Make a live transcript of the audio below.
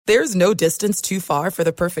There's no distance too far for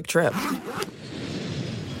the perfect trip.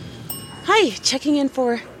 Hi, checking in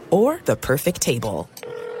for... Or the perfect table.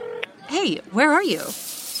 Hey, where are you?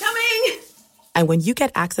 Coming! And when you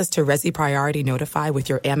get access to Resi Priority Notify with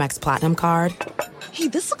your Amex Platinum card... Hey,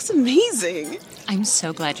 this looks amazing. I'm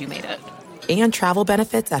so glad you made it. And travel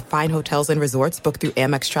benefits at fine hotels and resorts booked through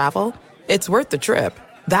Amex Travel, it's worth the trip.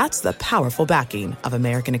 That's the powerful backing of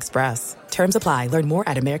American Express. Terms apply. Learn more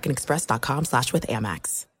at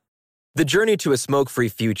americanexpress.com/withAmex. The journey to a smoke-free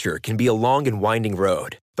future can be a long and winding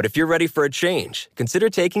road. But if you're ready for a change, consider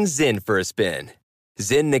taking Zyn for a spin.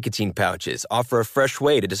 Zyn nicotine pouches offer a fresh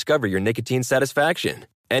way to discover your nicotine satisfaction.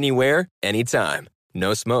 Anywhere, anytime.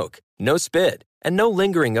 No smoke, no spit, and no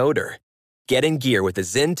lingering odor. Get in gear with the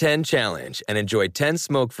Zyn 10 Challenge and enjoy 10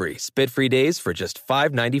 smoke-free, spit-free days for just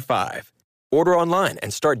 $5.95. Order online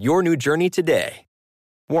and start your new journey today.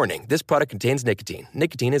 Warning, this product contains nicotine.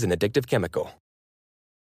 Nicotine is an addictive chemical.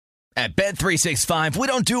 At Bet365, we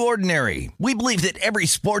don't do ordinary. We believe that every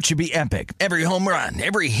sport should be epic. Every home run,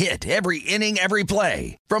 every hit, every inning, every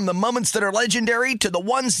play. From the moments that are legendary to the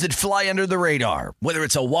ones that fly under the radar. Whether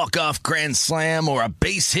it's a walk-off grand slam or a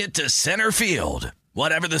base hit to center field.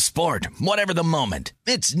 Whatever the sport, whatever the moment.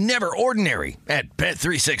 It's never ordinary at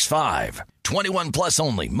Bet365. 21 plus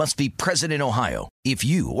only. Must be present in Ohio. If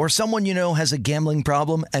you or someone you know has a gambling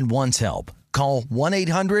problem and wants help, call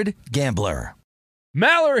 1-800-GAMBLER.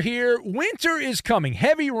 Maller here. Winter is coming.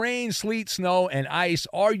 Heavy rain, sleet, snow, and ice.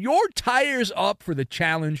 Are your tires up for the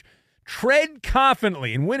challenge? Tread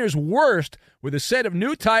confidently in winter's worst with a set of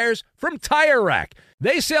new tires from Tire Rack.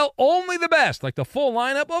 They sell only the best, like the full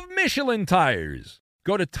lineup of Michelin tires.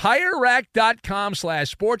 Go to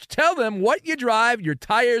TireRack.com/sports. Tell them what you drive. Your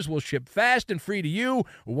tires will ship fast and free to you.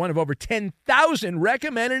 One of over 10,000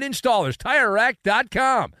 recommended installers.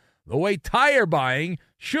 TireRack.com. The way tire buying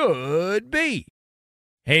should be.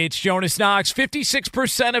 Hey, it's Jonas Knox.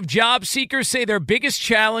 56% of job seekers say their biggest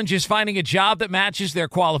challenge is finding a job that matches their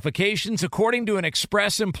qualifications, according to an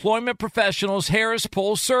Express Employment Professionals Harris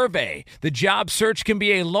Poll survey. The job search can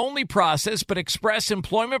be a lonely process, but Express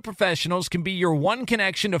Employment Professionals can be your one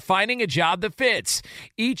connection to finding a job that fits.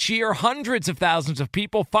 Each year, hundreds of thousands of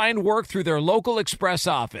people find work through their local Express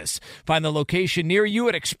office. Find the location near you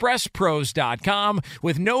at expresspros.com.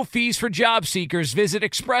 With no fees for job seekers, visit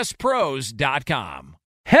expresspros.com.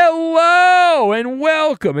 Hello and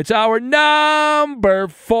welcome. It's hour number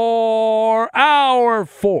 4, hour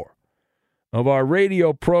 4 of our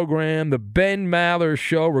radio program, The Ben Maller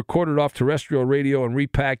Show, recorded off terrestrial radio and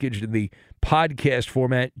repackaged in the podcast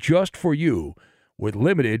format just for you with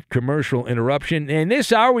limited commercial interruption. And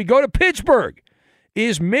this hour we go to Pittsburgh.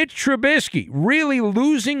 Is Mitch Trubisky really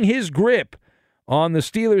losing his grip on the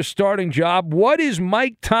Steelers' starting job? What is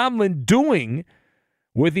Mike Tomlin doing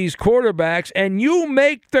with these quarterbacks? And you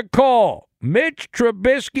make the call. Mitch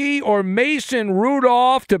Trubisky or Mason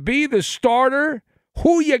Rudolph to be the starter?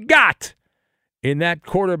 Who you got in that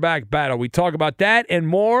quarterback battle? We talk about that and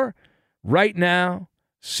more right now.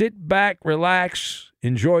 Sit back, relax,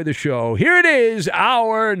 enjoy the show. Here it is,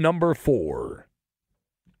 hour number 4.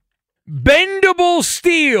 Bendable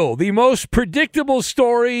steel, the most predictable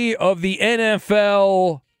story of the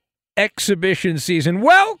NFL exhibition season.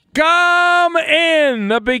 Welcome in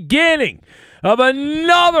the beginning of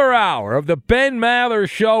another hour of the Ben Maller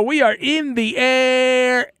Show. We are in the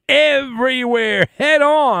air everywhere, head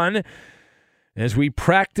on, as we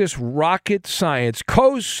practice rocket science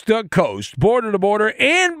coast to coast, border to border,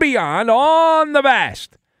 and beyond on the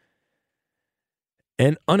vast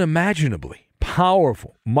and unimaginably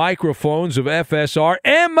powerful microphones of FSR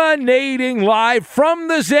emanating live from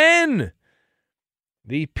the Zen.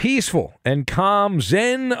 The peaceful and calm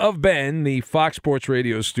Zen of Ben, the Fox Sports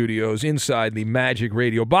Radio studios inside the Magic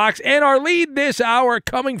Radio box, and our lead this hour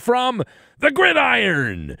coming from the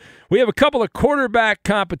Gridiron. We have a couple of quarterback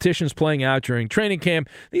competitions playing out during training camp.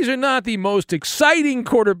 These are not the most exciting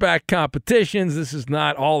quarterback competitions. This is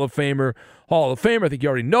not Hall of Famer. I think you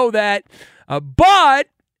already know that. But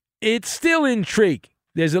it's still intriguing.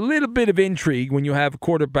 There's a little bit of intrigue when you have a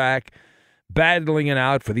quarterback battling it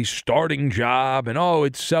out for the starting job, and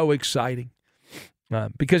it's so exciting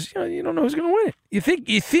because you don't know who's going to win it. You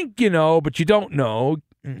think you know, but you don't know.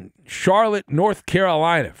 Charlotte, North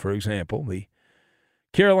Carolina, for example, the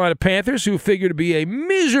Carolina Panthers, who figure to be a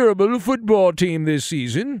miserable football team this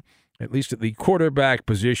season, at least at the quarterback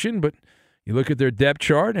position, but you look at their depth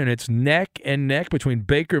chart, and it's neck and neck between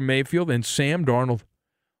Baker Mayfield and Sam Darnold.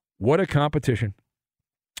 What a competition.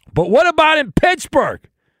 But what about in Pittsburgh?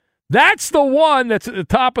 That's the one that's at the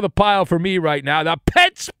top of the pile for me right now. The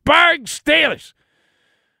Pittsburgh Steelers.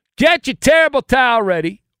 Get your terrible towel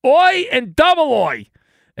ready. Oi and double oi.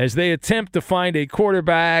 as they attempt to find a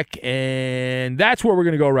quarterback, and that's where we're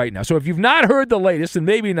going to go right now. So if you've not heard the latest, and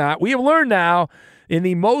maybe not, we have learned now in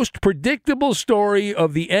the most predictable story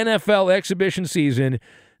of the NFL exhibition season,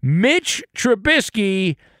 Mitch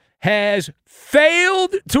Trubisky has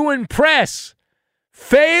failed to impress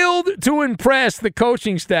the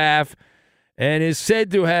coaching staff and is said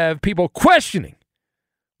to have people questioning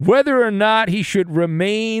whether or not he should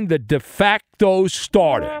remain the de facto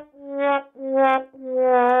starter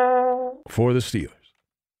for the Steelers.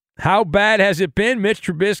 How bad has it been? Mitch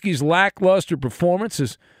Trubisky's lackluster performance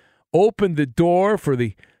has opened the door for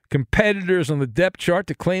the competitors on the depth chart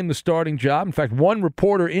to claim the starting job. In fact, one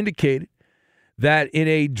reporter indicated that in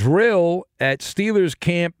a drill at Steelers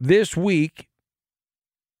camp this week,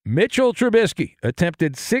 Mitchell Trubisky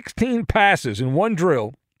attempted 16 passes in one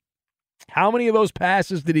drill. How many of those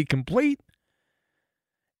passes did he complete?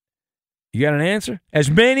 You got an answer? As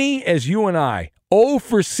many as you and I. 0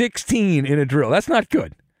 for 16 in a drill. That's not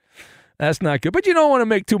good. That's not good. But you don't want to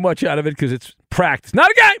make too much out of it because it's practice. Not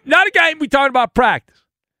a game. Not a game. We're talking about practice.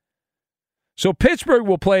 So Pittsburgh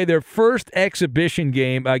will play their first exhibition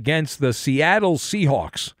game against the Seattle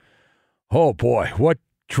Seahawks. Oh, boy, what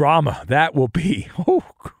drama that will be. Oh,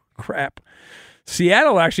 crap.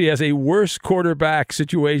 Seattle actually has a worse quarterback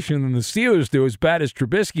situation than the Steelers do, as bad as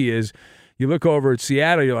Trubisky is. You look over at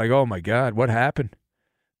Seattle, you're like, oh, my God, what happened?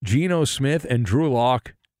 Geno Smith and Drew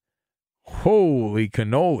Lock. Holy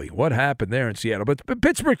cannoli. What happened there in Seattle? But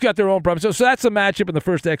Pittsburgh's got their own problems. So that's the matchup in the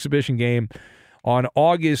first exhibition game on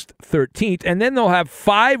August 13th. And then they'll have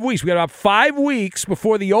 5 weeks. We got about 5 weeks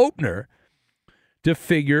before the opener to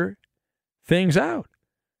figure things out.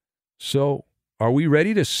 So are we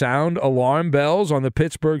ready to sound alarm bells on the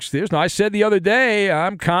Pittsburgh Steelers? Now, I said the other day,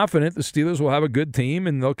 I'm confident the Steelers will have a good team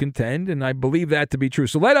and they'll contend, and I believe that to be true.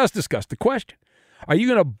 So let us discuss the question. Are you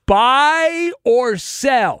going to buy or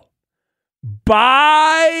sell?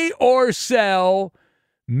 Buy or sell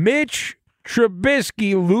Mitch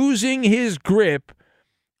Trubisky losing his grip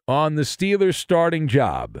on the Steelers starting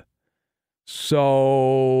job?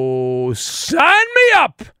 So sign me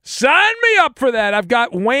up. Sign me up for that. I've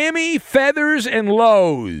got whammy, feathers, and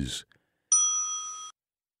lows.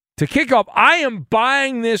 To kick off, I am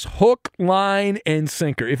buying this hook, line, and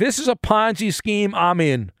sinker. If this is a Ponzi scheme, I'm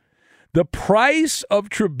in. The price of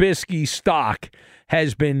Trubisky stock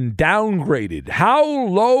has been downgraded. How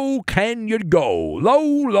low can you go? Low.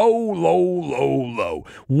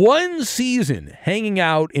 One season hanging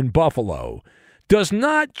out in Buffalo does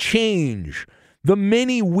not change the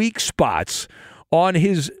many weak spots on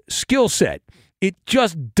his skill set. It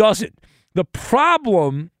just doesn't. The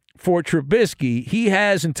problem for Trubisky, he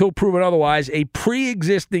has, until proven otherwise, a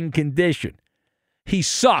pre-existing condition. He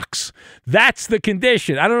sucks. That's the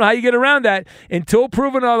condition. I don't know how you get around that. Until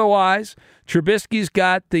proven otherwise, Trubisky's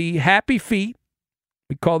got the happy feet.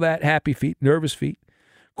 We call that happy feet, nervous feet.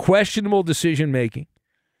 Questionable decision-making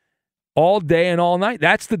all day and all night.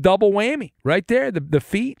 That's the double whammy right there, the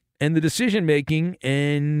feet and the decision-making,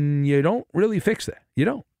 and you don't really fix that. You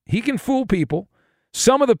don't. He can fool people,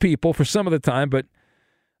 some of the people for some of the time, but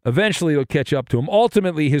eventually it'll catch up to him.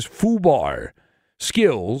 Ultimately, his foobar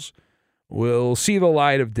skills will see the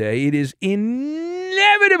light of day. It is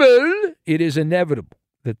inevitable. It is inevitable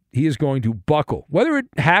that he is going to buckle. Whether it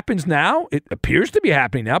happens now, it appears to be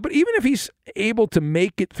happening now, but even if he's able to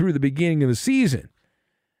make it through the beginning of the season,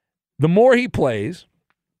 the more he plays,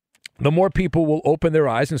 the more people will open their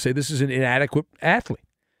eyes and say this is an inadequate athlete.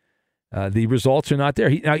 The results are not there.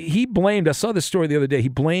 He blamed, I saw this story the other day, he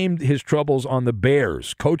blamed his troubles on the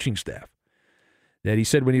Bears coaching staff. That he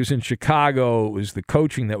said when he was in Chicago, it was the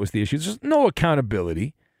coaching that was the issue. There's no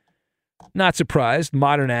accountability. Not surprised.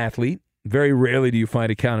 Modern athlete. Very rarely do you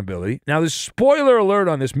find accountability. Now, there's spoiler alert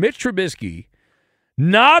on this. Mitch Trubisky,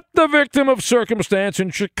 not the victim of circumstance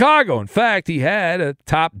in Chicago. In fact, he had a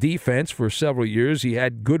top defense for several years. He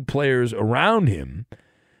had good players around him.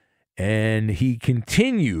 And he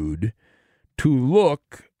continued to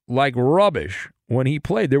look like rubbish when he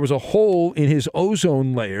played. There was a hole in his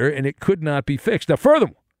ozone layer, and it could not be fixed. Now,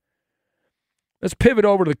 furthermore, let's pivot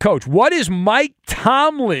over to the coach. What is Mike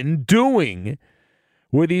Tomlin doing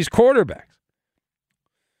with these quarterbacks?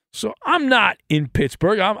 So I'm not in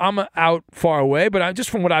Pittsburgh. I'm out far away, but just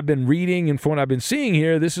from what I've been reading and from what I've been seeing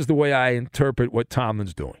here, this is the way I interpret what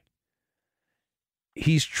Tomlin's doing.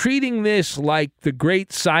 He's treating this like the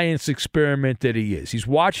great science experiment that he is. He's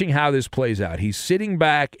watching how this plays out. He's sitting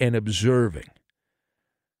back and observing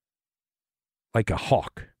like a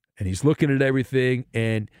hawk, and he's looking at everything,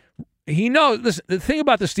 and he knows. Listen, the thing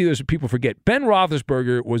about the Steelers that people forget, Ben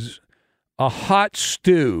Roethlisberger was a hot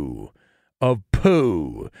stew of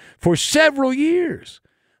poo for several years.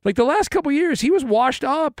 Like the last couple of years, he was washed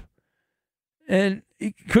up. And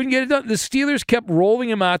he couldn't get it done. The Steelers kept rolling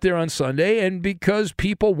him out there on Sunday, and because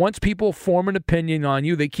once people form an opinion on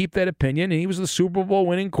you, they keep that opinion, and he was the Super Bowl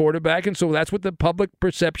winning quarterback, and so that's what the public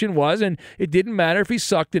perception was, and it didn't matter if he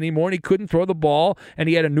sucked anymore and he couldn't throw the ball and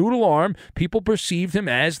he had a noodle arm. People perceived him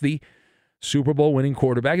as the Super Bowl winning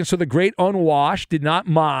quarterback, and so the great unwashed did not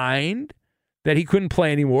mind that he couldn't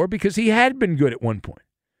play anymore because he had been good at one point.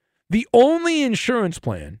 The only insurance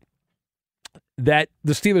plan that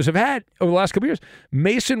the Steelers have had over the last couple of years,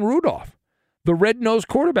 Mason Rudolph, the red-nosed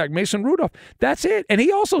quarterback, Mason Rudolph. That's it. And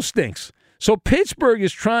he also stinks. So Pittsburgh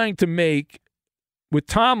is trying to make, with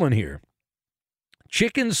Tomlin here,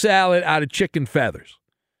 chicken salad out of chicken feathers.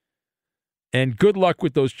 And good luck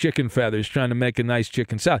with those chicken feathers trying to make a nice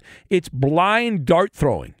chicken salad. It's blind dart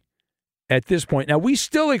throwing at this point. Now, we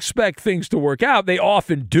still expect things to work out. They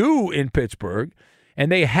often do in Pittsburgh,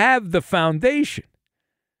 and they have the foundation.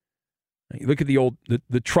 You look at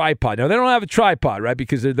the tripod. Now, they don't have a tripod, right,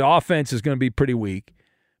 because the offense is going to be pretty weak.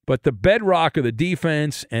 But the bedrock of the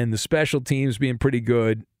defense and the special teams being pretty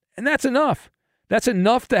good, and that's enough. That's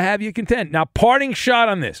enough to have you content. Now, parting shot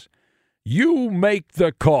on this. You make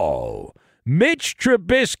the call. Mitch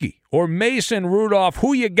Trubisky or Mason Rudolph,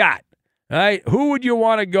 who you got? All right, who would you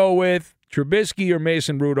want to go with, Trubisky or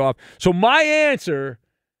Mason Rudolph? So my answer,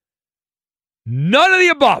 none of the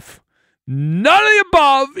above. None of the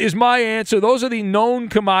above is my answer. Those are the known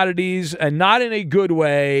commodities, and not in a good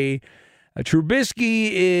way.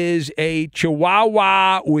 Trubisky is a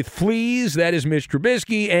chihuahua with fleas. That is Mitch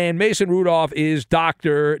Trubisky. And Mason Rudolph is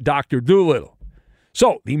Dr. Doolittle.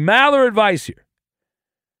 So the Maller advice here,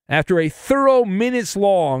 after a thorough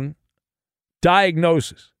minutes-long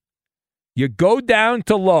diagnosis, you go down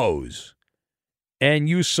to Lowe's and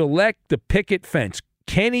you select the picket fence.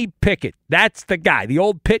 Kenny Pickett, that's the guy. The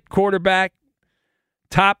old Pitt quarterback,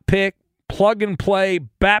 top pick, plug and play,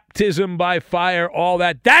 baptism by fire, all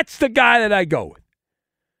that. That's the guy that I go with.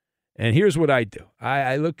 And here's what I do.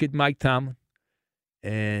 I look at Mike Tomlin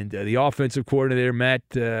and the offensive coordinator, Matt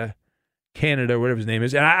Canada, whatever his name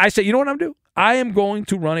is, and I say, you know what I'm doing? I am going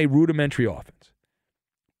to run a rudimentary offense.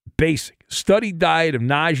 Basic. Studied diet of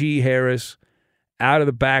Najee Harris out of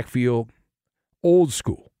the backfield, old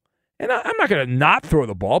school. And I'm not going to not throw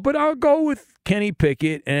the ball, but I'll go with Kenny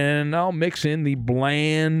Pickett, and I'll mix in the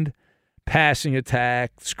bland passing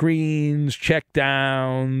attack, screens,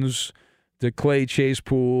 checkdowns, to Clay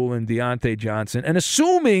Chasepool and Deontay Johnson. And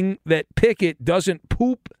assuming that Pickett doesn't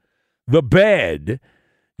poop the bed,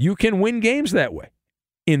 you can win games that way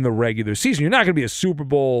in the regular season. You're not going to be a Super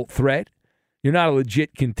Bowl threat. You're not a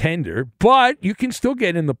legit contender, but you can still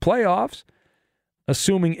get in the playoffs,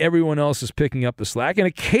 assuming everyone else is picking up the slack. And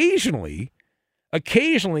occasionally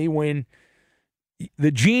when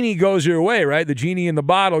the genie goes your way, right? The genie in the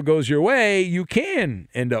bottle goes your way, you can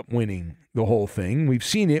end up winning the whole thing. We've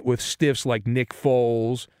seen it with stiffs like Nick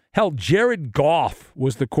Foles. Hell, Jared Goff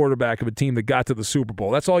was the quarterback of a team that got to the Super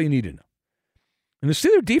Bowl. That's all you need to know. And the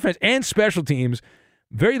Steelers defense and special teams,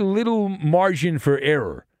 very little margin for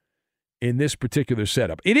error in this particular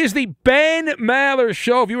setup. It is the Ben Maller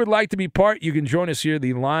Show. If you would like to be part, you can join us here.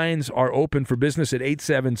 The lines are open for business at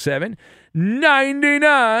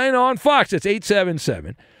 877-99 on Fox. That's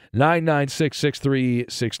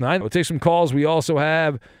 877-996-6369. We'll take some calls. We also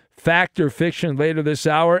have Fact or Fiction later this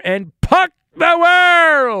hour. And Puck the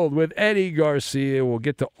World with Eddie Garcia. We'll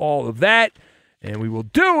get to all of that, and we will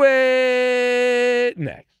do it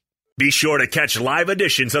next. Be sure to catch live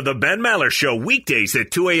editions of the Ben Maller Show weekdays at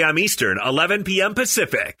 2 a.m. Eastern, 11 p.m.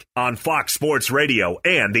 Pacific on Fox Sports Radio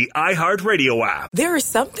and the iHeartRadio app. There are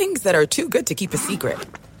some things that are too good to keep a secret.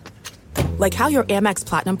 Like how your Amex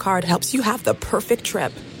Platinum card helps you have the perfect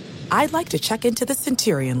trip. I'd like to check into the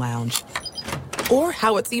Centurion Lounge. Or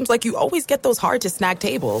how it seems like you always get those hard-to-snag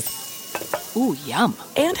tables. Ooh, yum.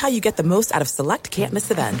 And how you get the most out of select can't-miss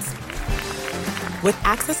events. With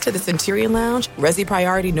access to the Centurion Lounge, Resi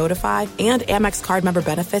Priority Notify, and Amex card member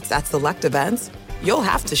benefits at select events, you'll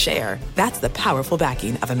have to share. That's the powerful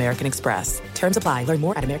backing of American Express. Terms apply. Learn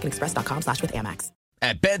more at americanexpress.com/withAmex.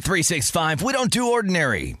 At Bet365, we don't do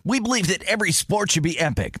ordinary. We believe that every sport should be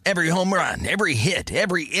epic. Every home run, every hit,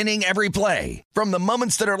 every inning, every play. From the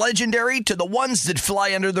moments that are legendary to the ones that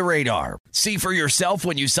fly under the radar. See for yourself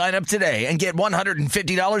when you sign up today and get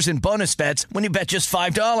 $150 in bonus bets when you bet just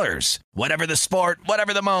 $5. Whatever the sport,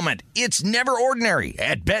 whatever the moment, it's never ordinary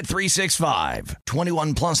at Bet365.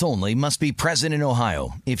 21 plus only. Must be present in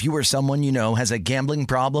Ohio. If you or someone you know has a gambling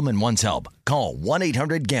problem and wants help, call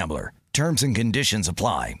 1-800-GAMBLER. Terms and conditions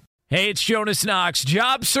apply. Hey, it's Jonas Knox.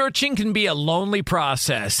 Job searching can be a lonely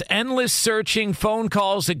process. Endless searching, phone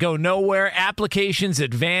calls that go nowhere, applications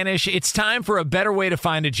that vanish. It's time for a better way to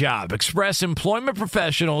find a job. Express Employment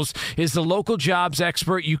Professionals is the local jobs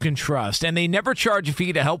expert you can trust, and they never charge a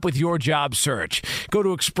fee to help with your job search. Go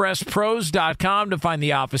to expresspros.com to find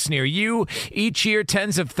the office near you. Each year,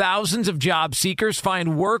 tens of thousands of job seekers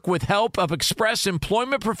find work with help of Express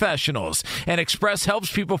Employment Professionals, and Express helps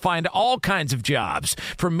people find all kinds of jobs,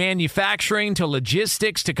 from manufacturing to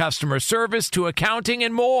logistics to customer service to accounting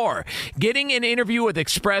and more. Getting an interview with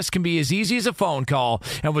Express can be as easy as a phone call,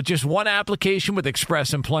 and with just one application with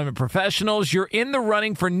Express Employment Professionals, you're in the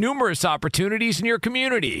running for numerous opportunities in your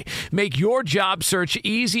community. Make your job search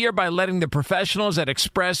easier by letting the professionals at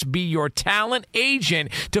Express be your talent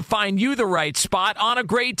agent to find you the right spot on a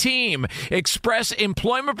great team. Express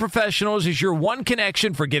Employment Professionals is your one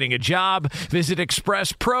connection for getting a job. Visit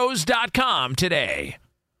expresspros.com today.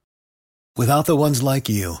 Without the ones like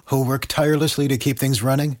you, who work tirelessly to keep things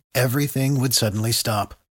running, everything would suddenly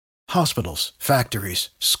stop. Hospitals,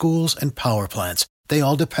 factories, schools, and power plants, they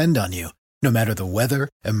all depend on you. No matter the weather,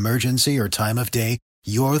 emergency, or time of day,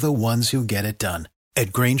 you're the ones who get it done.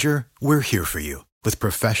 At Grainger, we're here for you with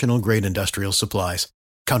professional-grade industrial supplies.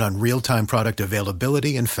 Count on real-time product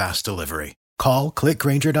availability and fast delivery. Call, click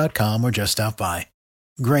Grainger.com, or just stop by.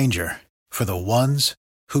 Grainger, for the ones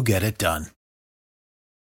who get it done.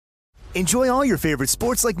 Enjoy all your favorite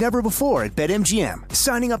sports like never before at BetMGM.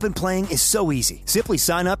 Signing up and playing is so easy. Simply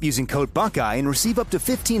sign up using code Buckeye and receive up to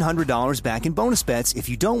 $1,500 back in bonus bets if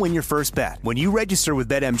you don't win your first bet. When you register with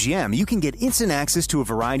BetMGM, you can get instant access to a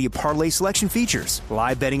variety of parlay selection features,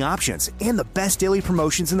 live betting options, and the best daily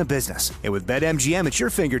promotions in the business. And with BetMGM at your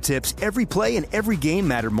fingertips, every play and every game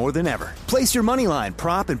matter more than ever. Place your moneyline,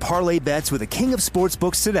 prop, and parlay bets with the king of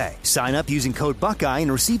sportsbooks today. Sign up using code Buckeye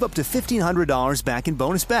and receive up to $1,500 back in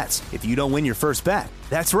bonus bets if you don't win your first bet.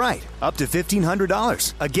 That's right, up to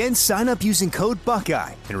 $1,500. Again, sign up using code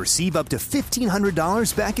Buckeye and receive up to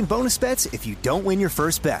 $1,500 back in bonus bets if you don't win your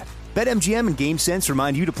first bet. BetMGM and GameSense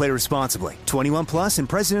remind you to play responsibly. 21 plus and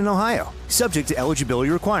present in Ohio. Subject to eligibility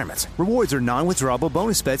requirements. Rewards are non-withdrawable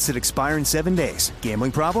bonus bets that expire in 7 days.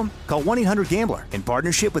 Gambling problem? Call 1-800-GAMBLER in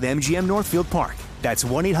partnership with MGM Northfield Park. That's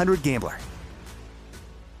 1-800-GAMBLER.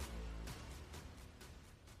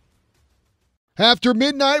 After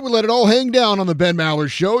midnight, we let it all hang down on the Ben Maller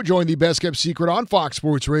Show. Join the best kept secret on Fox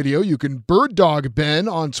Sports Radio. You can bird dog Ben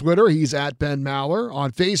on Twitter. He's at Ben Maller.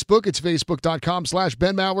 On Facebook, it's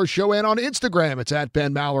facebook.com/Ben Maller Show. And on Instagram, it's at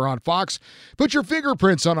Ben Maller on Fox. Put your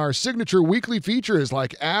fingerprints on our signature weekly features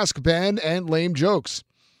like Ask Ben and Lame Jokes.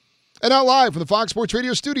 And now live from the Fox Sports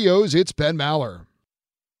Radio studios, it's Ben Maller.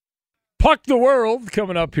 Puck the World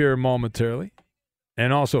coming up here momentarily.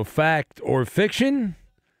 And also Fact or Fiction.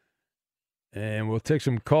 And we'll take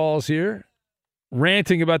some calls here.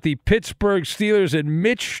 Ranting about the Pittsburgh Steelers and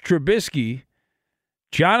Mitch Trubisky.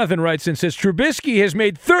 Jonathan writes and says, Trubisky has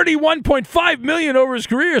made $31.5 million over his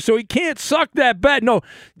career, so he can't suck that bad. No,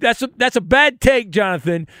 that's a bad take,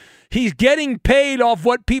 Jonathan. He's getting paid off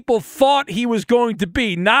what people thought he was going to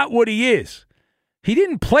be, not what he is. He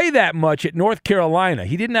didn't play that much at North Carolina.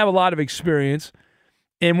 He didn't have a lot of experience.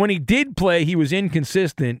 And when he did play, he was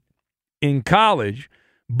inconsistent in college.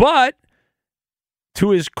 But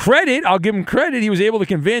to his credit, I'll give him credit, he was able to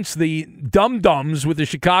convince the dum-dums with the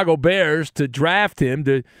Chicago Bears to draft him,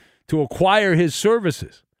 to acquire his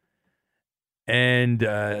services. And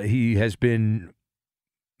he has been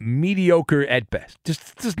mediocre at best.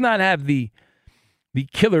 Just does not have the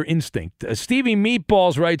killer instinct. Stevie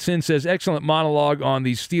Meatballs writes in, says, excellent monologue on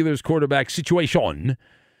the Steelers quarterback situation.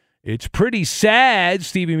 It's pretty sad,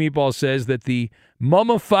 Stevie Meatballs says, that the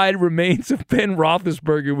mummified remains of Ben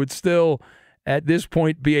Roethlisberger would still, at this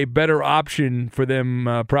point, be a better option for them,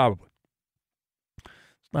 probably.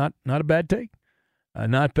 It's not a bad take.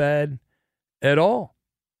 Not bad at all.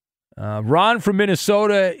 Ron from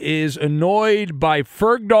Minnesota is annoyed by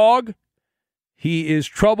Ferg Dog. He is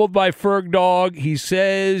troubled by Ferg Dog. He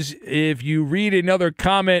says, if you read another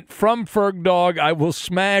comment from Ferg Dog, I will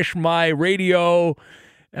smash my radio.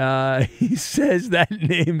 He says that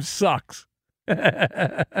name sucks.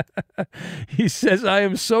 He says, I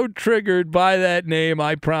am so triggered by that name,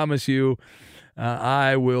 I promise you,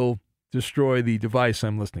 I will destroy the device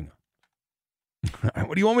I'm listening on.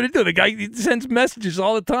 What do you want me to do? The guy sends messages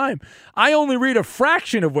all the time. I only read a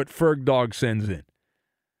fraction of what Ferg Dog sends in.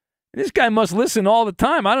 This guy must listen all the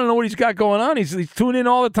time. I don't know what he's got going on. He's tuning in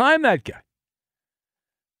all the time, that guy.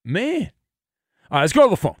 Man. All right, let's go to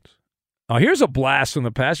the phones. Here's a blast from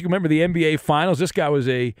the past. You remember the NBA Finals? This guy was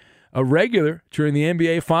a regular during the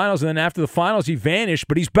NBA Finals, and then after the Finals, he vanished,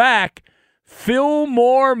 but he's back.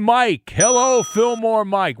 Fillmore Mike. Hello, Fillmore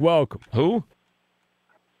Mike. Welcome. Who?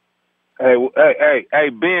 Hey,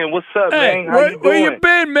 Ben, what's up, man? How you doing? Where you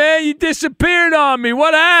been, man? You disappeared on me.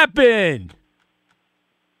 What happened?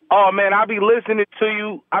 Oh, man, I be listening to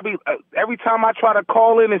you. Every time I try to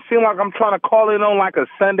call in, it seems like I'm trying to call in on like a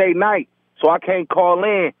Sunday night, so I can't call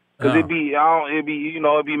in because it'd be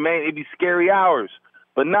scary hours.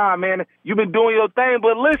 But nah, man, you've been doing your thing.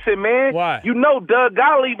 But listen, man, Why? You know Doug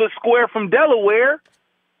Gottlieb is square from Delaware.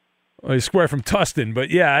 Well, he's square from Tustin, but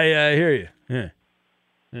yeah, I hear you. Yeah.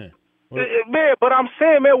 Man, but I'm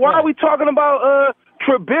saying, man, why are we talking about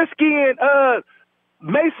Trubisky and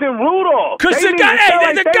Mason Rudolph? Because the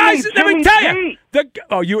guys, let me tell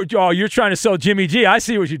you. You're trying to sell Jimmy G. I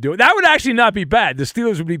see what you're doing. That would actually not be bad. The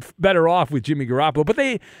Steelers would be better off with Jimmy Garoppolo. But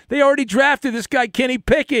they already drafted this guy, Kenny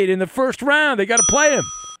Pickett, in the first round. They got to play him.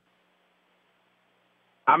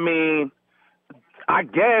 I mean, I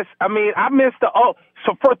guess. I mean, I missed so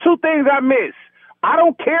for two things I missed. I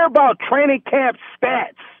don't care about training camp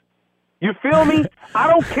stats. You feel me? I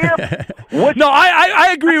don't care. No,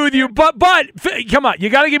 I agree with you, but come on,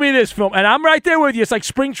 you got to give me this film, and I'm right there with you. It's like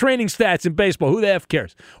spring training stats in baseball. Who the F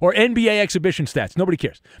cares? Or NBA exhibition stats. Nobody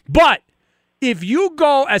cares. But if you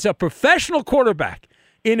go as a professional quarterback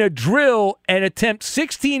in a drill and attempt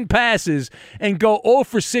 16 passes and go 0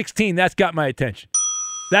 for 16, that's got my attention.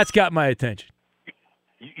 That's got my attention.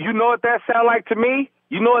 You know what that sound like to me?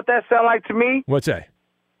 What's that?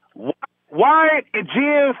 Why aren't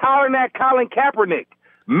GMs hollering at Colin Kaepernick?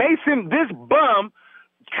 Mason, this bum,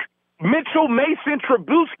 Mitchell, Mason,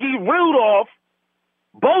 Trubisky, Rudolph,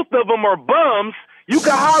 both of them are bums. You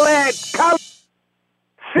can holler at Colin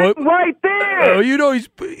sitting right there. Oh, you know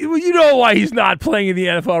why he's not playing in the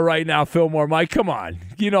NFL right now, Fillmore Mike. Come on,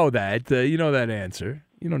 you know that. You know that answer.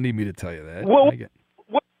 You don't need me to tell you that. We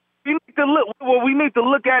need to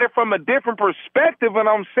look at it from a different perspective, and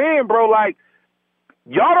I'm saying, bro, like,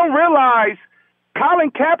 y'all don't realize Colin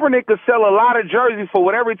Kaepernick could sell a lot of jerseys for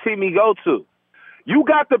whatever team he go to. You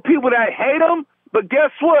got the people that hate him, but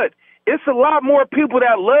guess what? It's a lot more people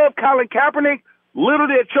that love Colin Kaepernick, little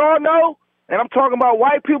that y'all know, and I'm talking about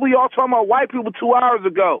white people. Y'all talking about white people 2 hours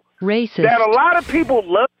ago. Racist. That a lot of people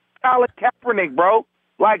love Colin Kaepernick, bro.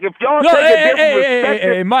 Like, if y'all take a different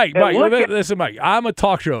perspective. Hey, Mike, listen, Mike, I'm a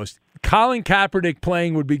talk show host. Colin Kaepernick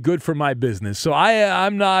playing would be good for my business. So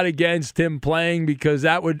I'm not against him playing because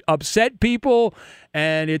that would upset people.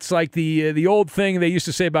 And it's like the old thing they used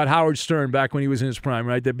to say about Howard Stern back when he was in his prime,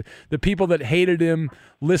 right? The people that hated him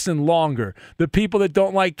listen longer. The people that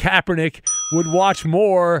don't like Kaepernick would watch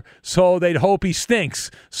more, so they'd hope he stinks.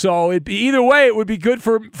 So either way, it would be good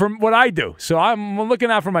for what I do. So I'm looking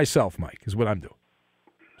out for myself, Mike, is what I'm doing.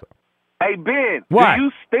 So. Hey, Ben, what? Do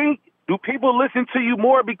you stink? Do people listen to you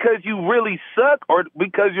more because you really suck or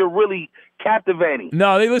because you're really captivating?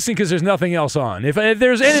 No, they listen because there's nothing else on. If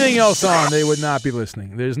there's anything else on, they would not be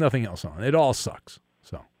listening. There's nothing else on. It all sucks.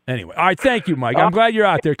 So, anyway. All right, thank you, Mike. I'm glad you're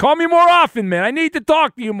out there. Call me more often, man. I need to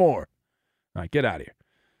talk to you more. All right, get out of here.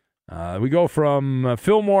 We go from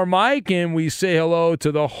Fillmore Mike, and we say hello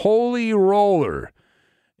to the Holy Roller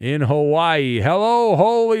in Hawaii. Hello,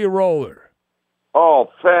 Holy Roller. Oh,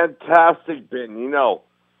 fantastic, Ben.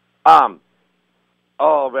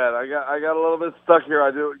 Oh man, I got a little bit stuck here.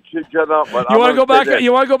 I do keep getting up, but you want to go back?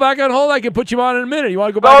 You want to go back on hold? I can put you on in a minute. You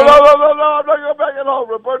want to go back? No. I'm not going back on hold,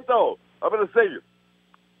 Roberto. I'm going to sing you.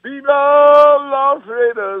 Viva Los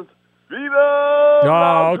Raiders! Viva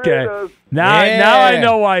Los Raiders! Now I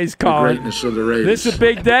know why he's calling. The greatness of the Raiders. This is a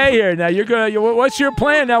big day here. Now what's your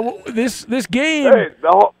plan? Now this game. Hey,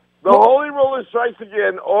 the Holy Roller strikes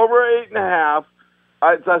again over 8.5.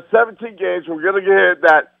 It's 17 games. We're going to get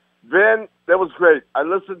that. Ben, that was great. I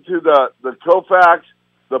listened to the Koufax,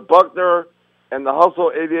 the Buckner, and the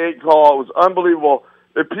Hustle 88 call. It was unbelievable.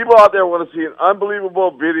 If people out there want to see an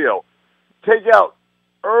unbelievable video, take out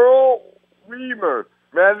Earl Weaver,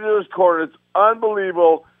 manager's corner. It's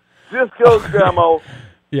unbelievable. Disco's demo.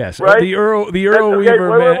 Yes, right? the Earl Weaver.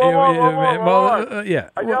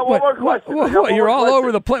 Yeah. I got one more question. What? You're all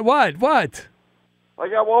over the place. What? I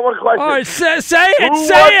got one more question. All right, say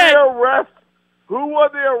it. Who won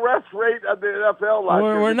the arrest rate at the NFL last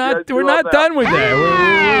year? We're not done with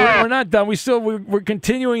that. We're not done. We're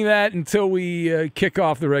continuing that until we kick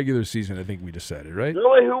off the regular season. I think we decided, right?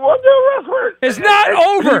 Really? Who won the arrest rate? It's not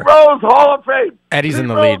over. Pete Rose Hall of Fame. Eddie's in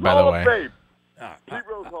the lead, by the way. Pete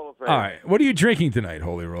Rose Hall of Fame. All right. What are you drinking tonight,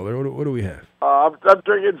 Holy Roller? What do we have? I'm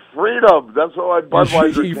drinking Freedom. That's what my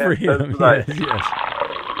Budweiser Freedom tonight. Yes.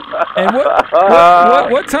 And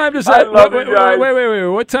what time does that? Wait.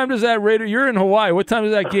 What time does that Raider? You're in Hawaii. What time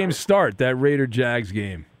does that game start? That Raider Jags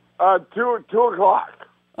game? 2 o'clock.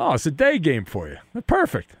 Oh, it's a day game for you.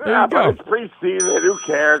 Perfect. There Yeah, you go. but it's preseason. Who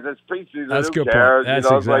cares? It's preseason. That's a Who good cares? point. That's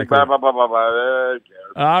It's exactly like blah, blah, blah, blah, blah. Who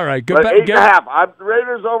cares? All right. Go But back. 8.5. I'm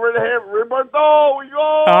Raiders over the hand. Roberto, we go.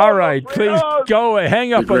 All right. Let's Please go. go.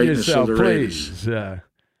 Hang up The on greatness yourself, of the please.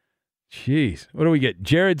 Jeez. What do we get?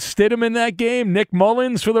 Jared Stidham in that game? Nick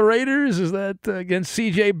Mullins for the Raiders? Is that against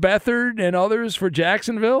C.J. Beathard and others for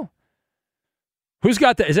Jacksonville? Who's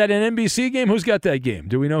got that? Is that an NBC game? Who's got that game?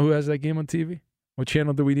 Do we know who has that game on TV? What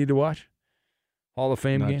channel do we need to watch? Hall of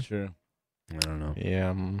Fame game? Not sure. I don't know.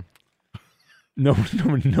 Yeah.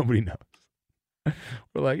 Nobody knows.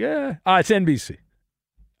 We're like, it's NBC.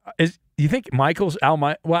 You think Al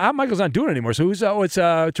Michaels not doing it anymore? So who's? It's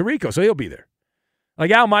Tirico, so he'll be there.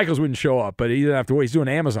 Like Al Michaels wouldn't show up, but he doesn't have to wait. He's doing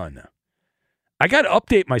Amazon now. I got to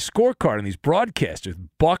update my scorecard on these broadcasters.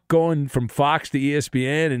 Buck going from Fox to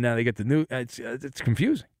ESPN, and now they get the new. It's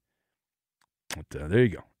confusing. But, there you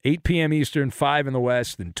go. 8 p.m. Eastern, 5 in the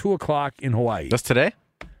West, and 2 o'clock in Hawaii. That's today?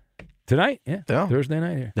 Tonight? Yeah. Thursday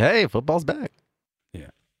night here. Hey, football's back. Yeah.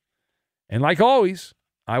 And like always,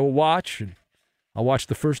 I will watch, and I'll watch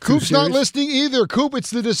the first two Coop's series. not listening either. Coop, it's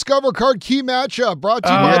the Discover Card Key matchup brought to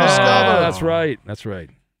you by Discover. That's right.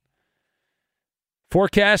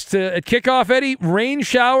 Forecast at kickoff, Eddie, rain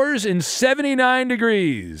showers and 79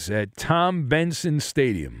 degrees at Tom Benson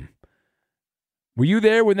Stadium. Were you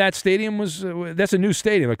there when that stadium was that's a new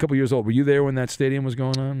stadium, a couple years old. Were you there when that stadium was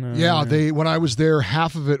going on? Yeah, when I was there,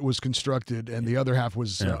 half of it was constructed and the other half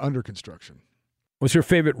was under construction. What's your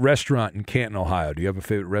favorite restaurant in Canton, Ohio? Do you have a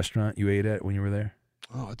favorite restaurant you ate at when you were there?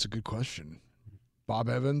 Oh, that's a good question. Bob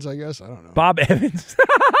Evans, I guess. I don't know. Bob Evans.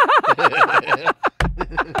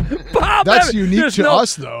 That's unique to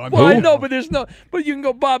us, though. I know, but but you can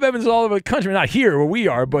go Bob Evans all over the country. Not here where we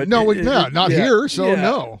are, but not here. So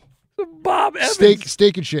no. Bob Evans.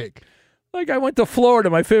 Steak and Shake. Like I went to Florida.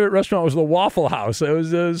 My favorite restaurant was the Waffle House. It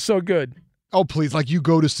was so good. Oh please! Like you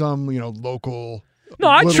go to some local. No,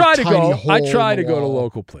 I try to go. I try to go to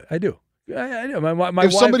local place. I do. I do. My if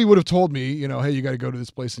wife, somebody would have told me, hey, you got to go to this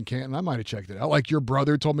place in Canton, I might have checked it out. Like your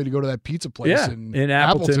brother told me to go to that pizza place in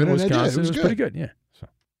Appleton, and Wisconsin. It was pretty good. Yeah. So,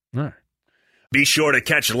 all right. Be sure to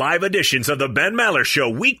catch live editions of the Ben Maller Show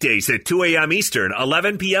weekdays at 2 a.m. Eastern,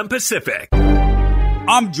 11 p.m. Pacific.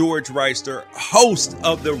 I'm George Reister, host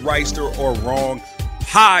of the Reister or Wrong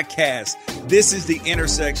podcast. This is the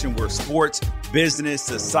intersection where sports, business,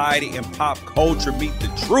 society, and pop culture meet the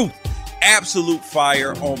truth. Absolute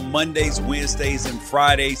fire on Mondays, Wednesdays, and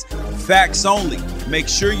Fridays. Facts only. Make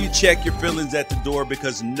sure you check your feelings at the door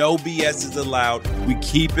because no BS is allowed. We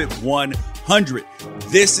keep it 100.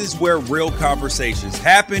 This is where real conversations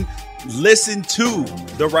happen. Listen to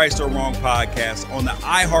the Right or Wrong podcast on the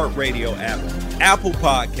iHeartRadio app, Apple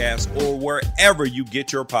Podcasts, or wherever you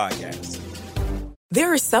get your podcasts.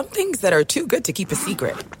 There are some things that are too good to keep a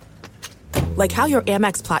secret. Like how your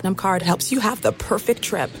Amex Platinum card helps you have the perfect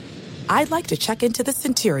trip. I'd like to check into the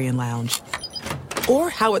Centurion Lounge. Or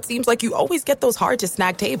how it seems like you always get those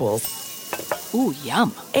hard-to-snag tables. Ooh,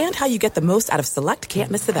 yum. And how you get the most out of select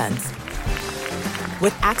can't-miss events.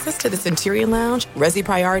 With access to the Centurion Lounge, Resi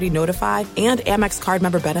Priority Notify, and Amex card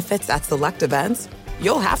member benefits at select events,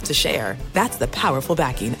 you'll have to share. That's the powerful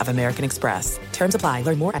backing of American Express. Terms apply.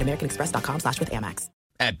 Learn more at americanexpress.com/withAmex.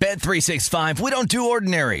 At Bet365, we don't do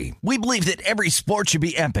ordinary. We believe that every sport should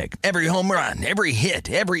be epic. Every home run, every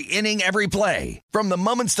hit, every inning, every play. From the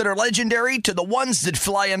moments that are legendary to the ones that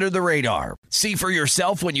fly under the radar. See for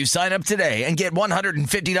yourself when you sign up today and get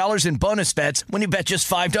 $150 in bonus bets when you bet just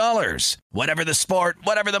 $5. Whatever the sport,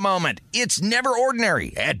 whatever the moment, it's never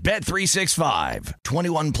ordinary at Bet365.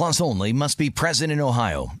 21 plus only. Must be present in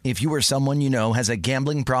Ohio. If you or someone you know has a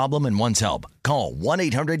gambling problem and wants help, call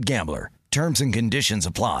 1-800-GAMBLER. Terms and conditions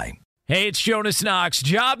apply. Hey, it's Jonas Knox.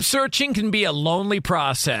 Job searching can be a lonely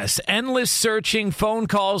process. Endless searching, phone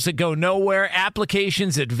calls that go nowhere,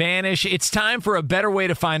 applications that vanish. It's time for a better way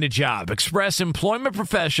to find a job. Express Employment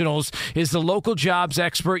Professionals is the local jobs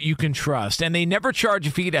expert you can trust, and they never charge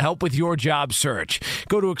a fee to help with your job search.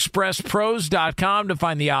 Go to expresspros.com to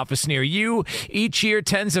find the office near you. Each year,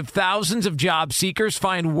 tens of thousands of job seekers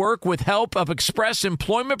find work with help of Express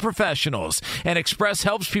Employment Professionals, and Express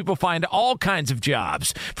helps people find all kinds of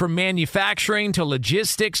jobs, from manufacturing to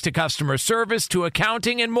logistics to customer service to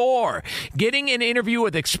accounting and more. Getting an interview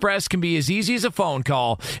with Express can be as easy as a phone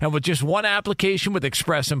call, and with just one application with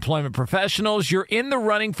Express Employment Professionals, you're in the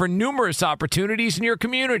running for numerous opportunities in your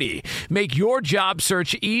community. Make your job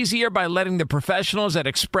search easier by letting the professionals at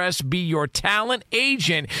Express be your talent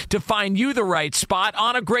agent to find you the right spot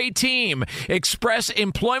on a great team. Express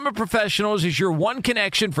Employment Professionals is your one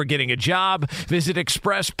connection for getting a job. Visit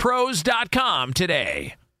expresspros.com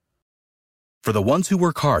today. For the ones who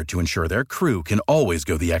work hard to ensure their crew can always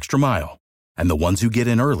go the extra mile, and the ones who get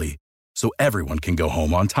in early so everyone can go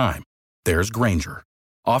home on time, there's Grainger,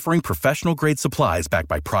 offering professional-grade supplies backed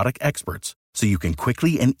by product experts so you can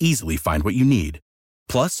quickly and easily find what you need.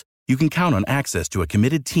 Plus, you can count on access to a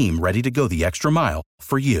committed team ready to go the extra mile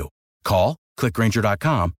for you. Call, click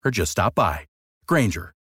Grainger.com, or just stop by.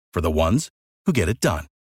 Grainger, for the ones who get it done.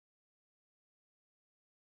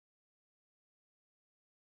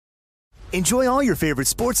 Enjoy all your favorite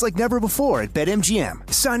sports like never before at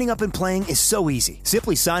BetMGM. Signing up and playing is so easy.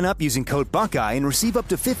 Simply sign up using code Buckeye and receive up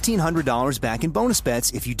to $1,500 back in bonus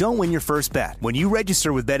bets if you don't win your first bet. When you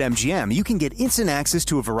register with BetMGM, you can get instant access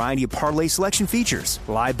to a variety of parlay selection features,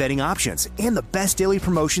 live betting options, and the best daily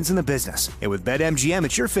promotions in the business. And with BetMGM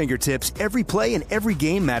at your fingertips, every play and every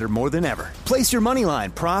game matter more than ever. Place your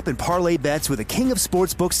moneyline, prop, and parlay bets with the king of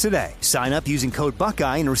sportsbooks today. Sign up using code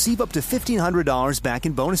Buckeye and receive up to $1,500 back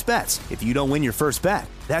in bonus bets if you don't win your first bet.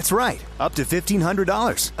 That's right, up to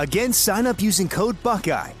 $1,500. Again, sign up using code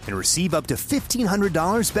Buckeye and receive up to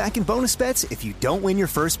 $1,500 back in bonus bets if you don't win your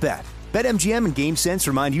first bet. BetMGM and GameSense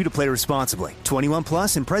remind you to play responsibly. 21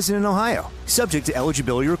 plus and present in Ohio. Subject to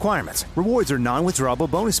eligibility requirements. Rewards are non-withdrawable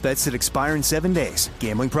bonus bets that expire in 7 days.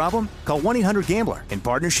 Gambling problem? Call 1-800-GAMBLER in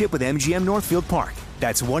partnership with MGM Northfield Park.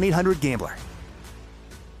 That's 1-800-GAMBLER.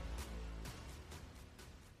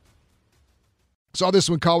 Saw this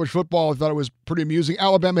one in college football. I thought it was pretty amusing.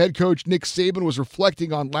 Alabama head coach Nick Saban was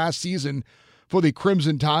reflecting on last season for the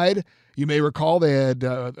Crimson Tide. You may recall they had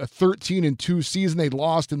a 13-2 season. They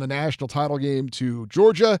lost in the national title game to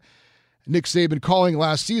Georgia. Nick Saban calling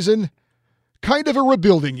last season kind of a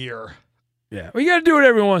rebuilding year. Yeah, well, you got to do it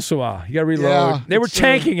every once in a while. You got to reload. Yeah, they were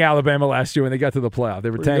tanking Alabama last year when they got to the playoff. They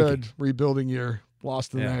were tanking. Good. Rebuilding year.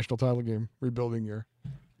 Lost in the national title game. Rebuilding year.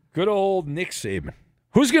 Good old Nick Saban.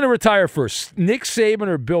 Who's going to retire first, Nick Saban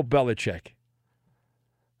or Bill Belichick?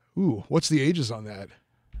 Ooh, what's the ages on that?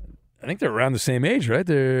 I think they're around the same age, right?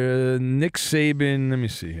 They're Nick Saban. Let me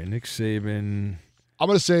see here. Nick Saban. I'm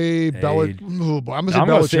going to say Belichick. I'm going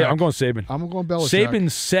Belichick. I'm going Saban. I'm going Belichick.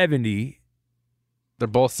 Saban's 70. They're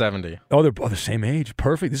both 70. Oh, they're both the same age.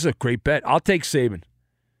 Perfect. This is a great bet. I'll take Saban.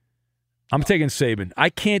 I'm taking Saban. I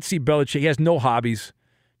can't see Belichick. He has no hobbies.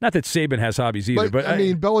 Not that Saban has hobbies either. But I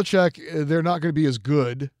mean, Belichick, they're not going to be as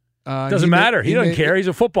good. Doesn't matter. He doesn't care. He's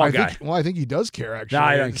a football guy. I think he does care, actually. No,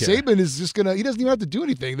 I don't care. Saban is just going to – he doesn't even have to do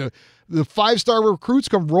anything. The five-star recruits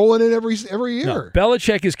come rolling in every year. No,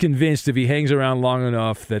 Belichick is convinced if he hangs around long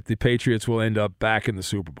enough that the Patriots will end up back in the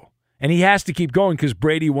Super Bowl. And he has to keep going because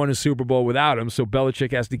Brady won a Super Bowl without him, so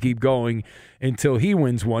Belichick has to keep going until he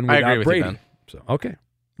wins one without I agree with Brady. You, Ben. So, okay.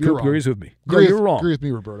 You're agrees wrong. with me. You're wrong. Agree with me,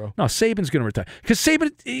 Roberto. No, Saban's going to retire. Because Saban,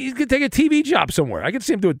 he's going to take a TV job somewhere. I can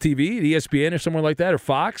see him doing TV at ESPN or somewhere like that, or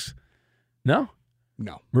Fox. No?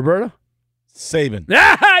 No. Roberto? Saban.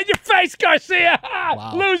 Ah, your face, Garcia!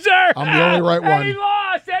 Wow. Loser! I'm the only right one. Eddie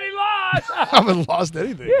lost! I haven't lost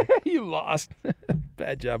anything. You lost.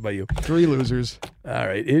 Bad job by you. 3 losers. All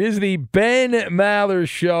right. It is the Ben Maller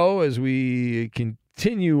Show as we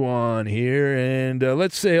continue on here. And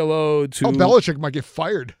let's say hello to... Oh, Belichick might get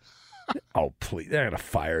fired. Oh, please. They're going to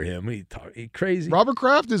fire him. He crazy. Robert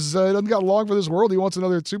Kraft doesn't got long for this world. He wants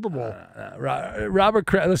another Super Bowl. Robert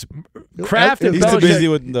Kraft. Listen, Kraft and he's Belichick. Too busy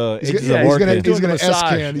with the He's going to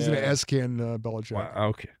S-can. He's going to S-can Belichick. Wow,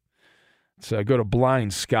 okay. So go to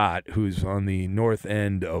Blind Scott, who's on the north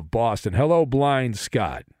end of Boston. Hello, Blind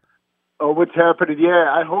Scott. Oh, what's happening?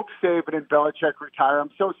 Yeah, I hope Saban and Belichick retire. I'm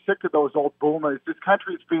so sick of those old boomers. This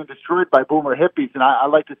country is being destroyed by boomer hippies, and I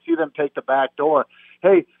like to see them take the back door.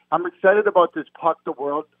 Hey, I'm excited about this Puck the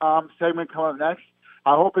World segment coming up next.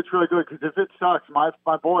 I hope it's really good because if it sucks, my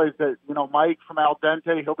boys, Mike from Al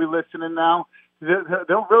Dente, he'll be listening now.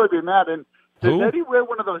 They'll really be mad. And does Eddie wear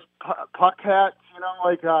one of those puck hats?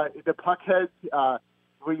 Like the puck heads.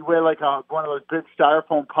 Where you wear like one of those big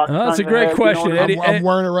styrofoam pucks. Oh, that's a great question, Eddie. I'm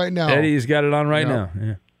wearing it right now. Eddie's got it on right now.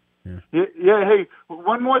 Yeah. Hey,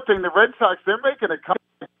 one more thing. The Red Sox, they're making a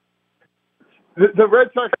comeback. The Red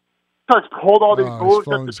Sox pulled all these moves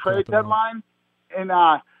at the trade deadline, and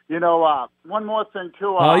one more thing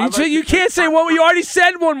too. You can't say one. You already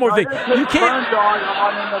said one more thing. You can't.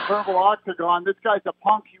 On in the verbal octagon. This guy's a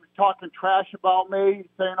punk. He was talking trash about me,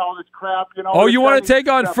 saying all this crap. Oh, you want to take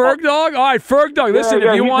on Ferg Dog? All right, Ferg Dog. Listen,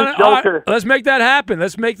 if you want to, let's make that happen.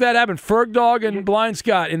 Ferg Dog and Blind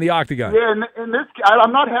Scott in the octagon. Yeah, and this,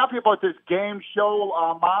 I'm not happy about this game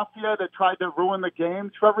show mafia that tried to ruin the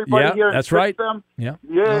games for everybody here. That's right. Them. Yeah.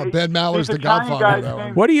 Ben Maller's the godfather. That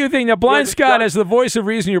one. What do you think? Now, Blind Scott, as the voice of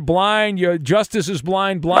reason, you're blind. Your Justice is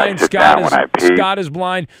blind. Scott is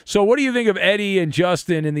blind. So, what do you think of Eddie and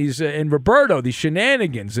Justin and these and Roberto, these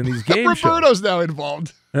shenanigans in these game shows. Roberto's now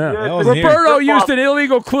involved. Yeah. Yeah, Roberto yeah. used an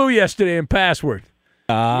illegal clue yesterday in password.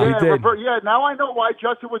 He did. Now I know why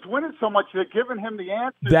Justin was winning so much. They're giving him the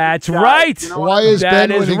answers. That's right. You know Why is That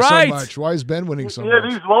Ben is winning right. so much? Why is Ben winning so Yeah,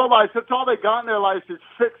 much? these lowlights, that's all they got in their lives is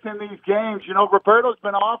fixing these games. You know, Roberto's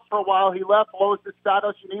been off for a while. He left Los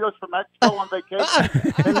Estados Unidos for Mexico on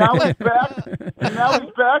vacation. and now he's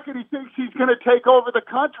back. And he thinks he's going to take over the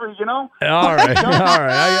country, you know? All right.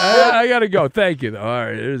 I got to go. Thank you, though. All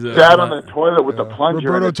right. Sat on the toilet with the plunger in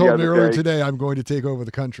Roberto it the told me other earlier day. today, I'm going to take over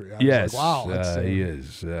the country. I was Yes. like, wow, that's, he is.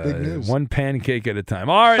 big news. One pancake at a time.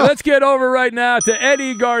 All right, let's get over right now to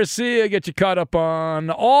Eddie Garcia. Get you caught up on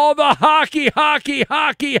all the hockey, puck the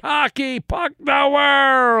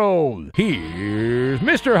world. Here's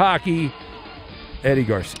Mr. Hockey, Eddie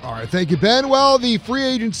Garcia. All right, thank you, Ben. Well, the free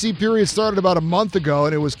agency period started about a month ago,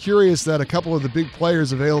 and it was curious that a couple of the big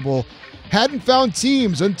players available hadn't found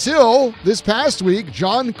teams until this past week.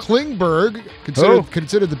 John Klingberg,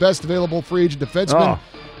 considered the best available free agent defenseman,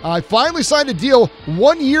 finally signed a deal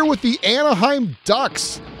 1 year with the Anaheim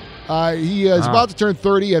Ducks. He is about to turn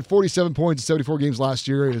 30, had 47 points in 74 games last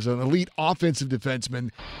year. He's an elite offensive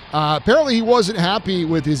defenseman. Apparently, he wasn't happy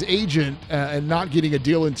with his agent and not getting a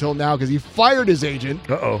deal until now because he fired his agent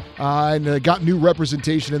and got new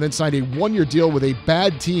representation and then signed a 1 year deal with a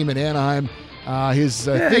bad team in Anaheim.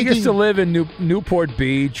 He gets to live in Newport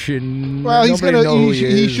Beach, and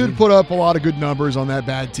he should put up a lot of good numbers on that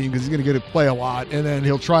bad team because he's going to get to play a lot, and then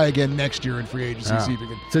he'll try again next year in free agency. See if he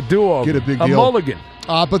can it's a duo, get a big deal. A mulligan.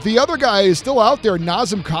 But the other guy is still out there,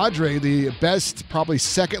 Nazem Kadri, the best, probably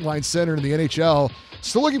second-line center in the NHL.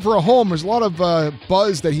 Still looking for a home. There's a lot of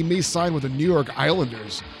buzz that he may sign with the New York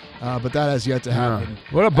Islanders. But that has yet to happen.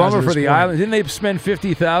 What a bummer for the Islanders. Didn't they spend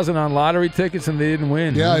 $50,000 on lottery tickets and they didn't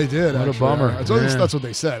win? Yeah, they did. What actually. a bummer. That's what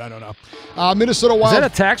they said. I don't know. Minnesota Wild. Is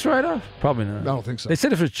that a tax write-off? Probably not. I don't think so. They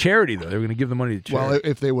said if it was charity, though. They were going to give the money to charity. Well,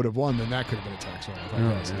 if they would have won, then that could have been a tax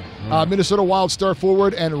write-off. Minnesota Wild star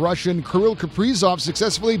forward and Russian Kirill Kaprizov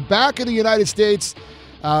successfully back in the United States.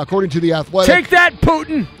 According to The Athletic. Take that,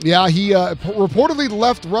 Putin! Yeah, he reportedly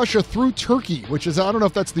left Russia through Turkey, which is, I don't know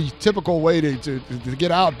if that's the typical way to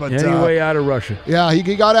get out. But any way out of Russia. Yeah, he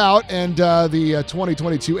got out, and the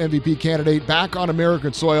 2022 MVP candidate back on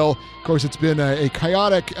American soil. Of course, it's been a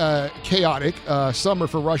chaotic summer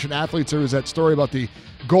for Russian athletes. There was that story about the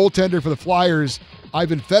goaltender for the Flyers,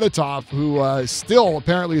 Ivan Fedotov, who still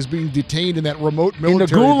apparently is being detained in that remote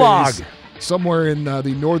military in the Gulag. base. Somewhere in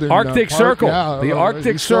the northern Arctic Circle. Yeah, the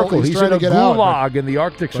Arctic Circle. He's trying in a to get gulag out, in the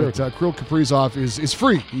Arctic Circle. But Kirill Kaprizov is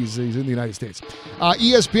free. He's in the United States.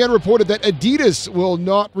 ESPN reported that Adidas will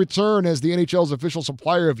not return as the NHL's official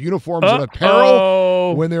supplier of uniforms and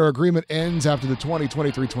apparel when their agreement ends after the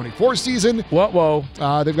 2023-24 season.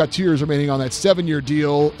 They've got 2 years remaining on that 7-year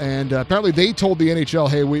deal, and apparently they told the NHL,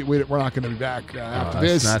 hey, we're not going to be back after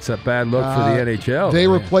this. That's a bad look for the NHL. They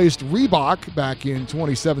replaced Reebok back in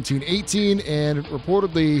 2017-18 and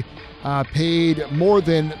reportedly paid more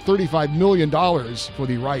than $35 million for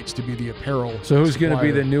the rights to be the apparel. So who's going to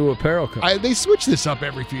be the new apparel company? They switch this up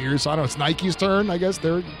every few years. So I don't know. It's Nike's turn, I guess.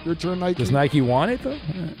 Their turn, Nike. Does Nike want it, though?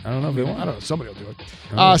 I don't know if they want it. I don't know. Somebody will do it.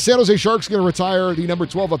 San Jose Sharks going to retire the number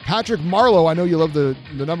 12 of Patrick Marleau. I know you love the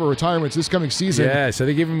number of retirements this coming season. Yeah, so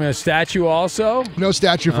they give him a statue also? No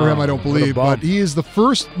statue for him, I don't believe. But he is the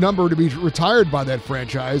first number to be retired by that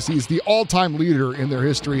franchise. He's the all-time leader in their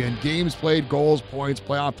history in games played, goals, points,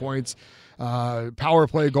 playoff points, power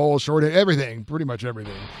play goals, short, everything, pretty much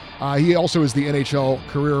everything. He also is the NHL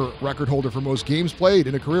career record holder for most games played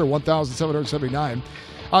in a career, 1,779.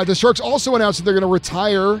 The Sharks also announced that they're going to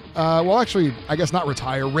retire, I guess not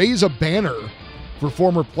retire, raise a banner for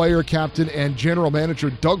former player, captain, and general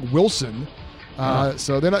manager Doug Wilson.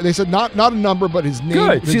 So they said not a number, but his name.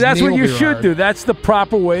 Good. See, that's what you should do. That's the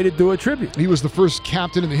proper way to do a tribute. He was the first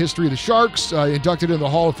captain in the history of the Sharks, inducted into the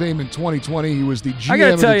Hall of Fame in 2020. He was the GM I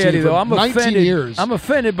got to tell you, of the team Eddie, though, for 19 years. I'm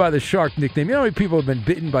offended by the Shark nickname. You know how many people have been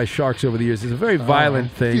bitten by sharks over the years? It's a very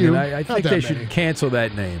violent thing, and I think they should cancel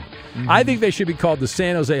that name. Mm-hmm. I think they should be called the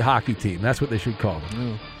San Jose Hockey Team. That's what they should call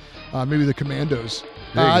them. Maybe the Commandos.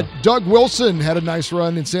 Doug Wilson had a nice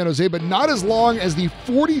run in San Jose, but not as long as the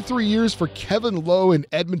 43 years for Kevin Lowe in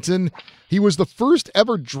Edmonton. He was the first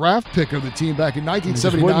ever draft pick of the team back in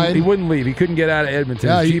 1979. He wouldn't leave. He couldn't get out of Edmonton.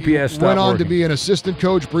 Yeah, His GPS stopped went on working. to be an assistant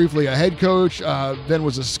coach, briefly a head coach, then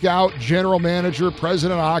was a scout, general manager,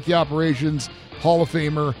 president of hockey operations, Hall of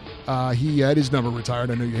Famer. He had his number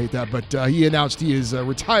retired. I know you hate that, but he announced he is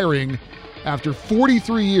retiring after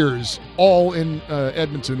 43 years, all in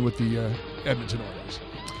Edmonton with the Edmonton Oilers.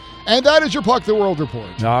 And that is your Puck the World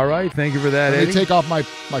report. All right. Thank you for that, Let Eddie. me take off my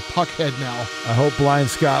puck head now. I hope Blind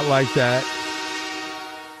Scott liked that.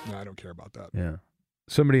 No, I don't care about that. Yeah.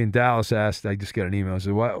 Somebody in Dallas asked, I just got an email,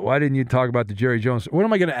 said, why didn't you talk about the Jerry Jones? What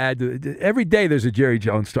am I going to add to it? Every day there's a Jerry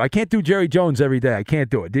Jones story. I can't do Jerry Jones every day. I can't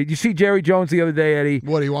do it. Did you see Jerry Jones the other day, Eddie?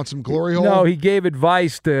 What, he wants some glory hole? No, he gave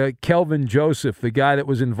advice to Kelvin Joseph, the guy that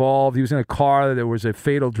was involved. He was in a car. There was a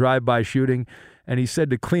fatal drive-by shooting, and he said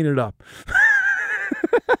to clean it up.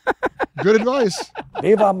 Good advice.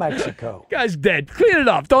 Viva Mexico. Guy's dead. Clean it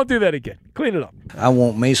up. Don't do that again. Clean it up. I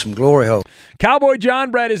want me some glory hole. Cowboy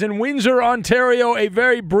John Brad is in Windsor, Ontario. A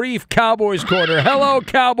very brief Cowboys Corner. Hello,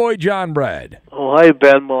 Cowboy John Brad. Oh, hi,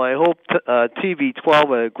 Ben. Well, I hope TV12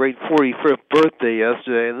 had a great 45th birthday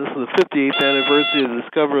yesterday, and this is the 58th anniversary of the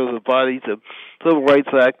discovery of the bodies of civil rights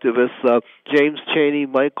activists James Chaney,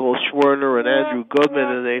 Michael Schwerner, and Andrew Goodman,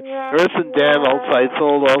 and they Earth and Dam outside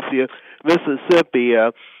Philadelphia, Mississippi.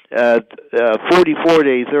 44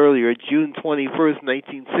 days earlier, June 21st,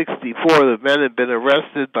 1964, the men had been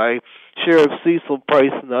arrested by Sheriff Cecil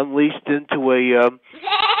Price and unleashed into a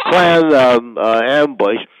Klan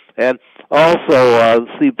ambush. And also,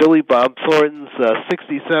 see, Billy Bob Thornton's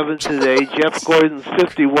 67 today, Jeff Gordon's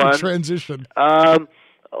 51. Transition. Let's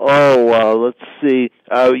see,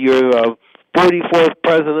 your 44th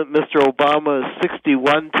President, Mr. Obama, is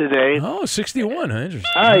 61 today. Oh, 61, huh?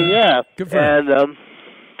 Interesting. Yeah. Good for him. And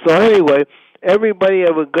so anyway, everybody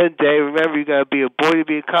have a good day. Remember, you got to be a boy to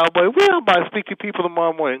be a cowboy. We're about to speak to people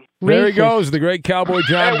tomorrow morning. There he goes, the great Cowboy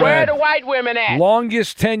John Hey, where Brad. the white women at?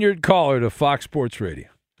 Longest tenured caller to Fox Sports Radio.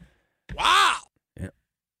 Wow. Yeah.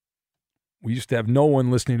 We used to have no one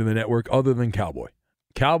listening to the network other than Cowboy.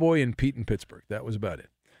 Cowboy and Pete in Pittsburgh. That was about it.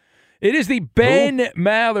 It is the Ben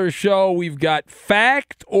Maller Show. We've got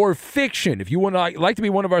fact or fiction. If you would like to be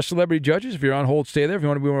one of our celebrity judges, if you're on hold, stay there. If you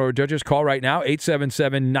want to be one of our judges, call right now,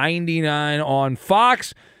 877-99 on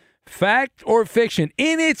Fox. Fact or fiction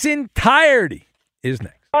in its entirety is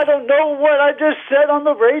next. I don't know what I just said on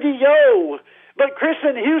the radio, but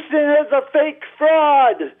Kristen Houston is a fake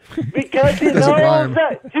fraud because he knows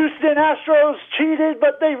that Houston Astros cheated,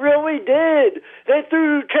 but they really did. They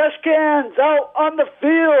threw trash cans out on the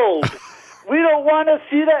field. We don't want to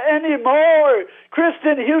see that anymore.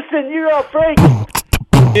 Kristen Houston, you're a fake.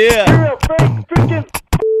 Yeah. You're a fake freaking.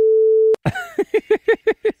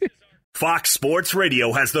 Fox Sports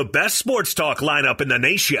Radio has the best sports talk lineup in the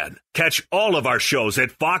nation. Catch all of our shows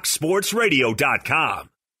at foxsportsradio.com.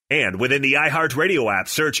 And within the iHeartRadio app,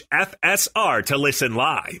 search FSR to listen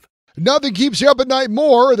live. Nothing keeps you up at night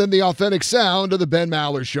more than the authentic sound of the Ben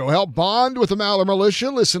Maller Show. Help bond with the Maller Militia.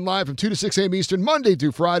 Listen live from 2 to 6 a.m. Eastern, Monday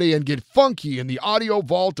through Friday, and get funky in the audio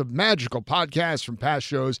vault of magical podcasts from past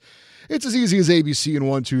shows. It's as easy as ABC and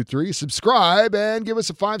 1, 2, 3. Subscribe and give us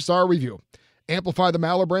a 5-star review. Amplify the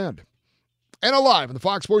Maller brand. And alive in the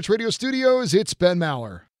Fox Sports Radio studios, it's Ben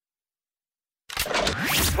Maller.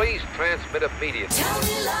 Please transmit immediately. Tell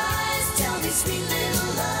me lies, tell me sweet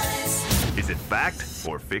little lies. Is it fact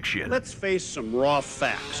or fiction? Let's face some raw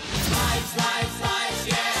facts. Lies,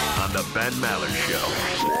 yeah. On the Ben Maller Show.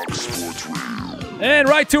 Fox Sports Radio. And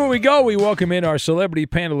right to it we go. We welcome in our celebrity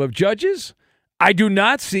panel of judges. I do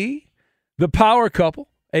not see the power couple.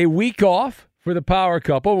 A week off for the power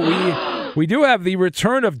couple. We do have the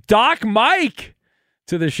return of Doc Mike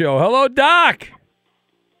to the show. Hello, Doc.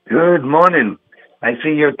 Good morning. I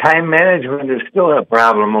see your time management is still a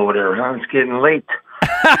problem over there, huh? It's getting late.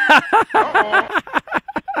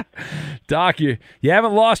 Doc, you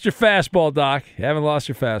haven't lost your fastball, Doc. You haven't lost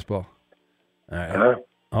your fastball. All right.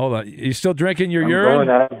 Hold on. You still drinking your urine?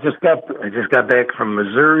 I just got back from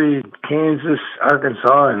Missouri, Kansas,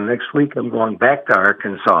 Arkansas, and next week I'm going back to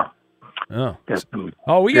Arkansas.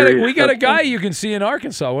 Oh, we got a guy you can see in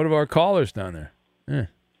Arkansas. One of our callers down there. Yeah.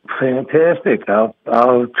 Fantastic. I'll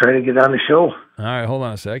try to get on the show. All right, hold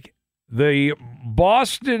on a sec. The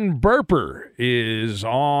Boston Burper is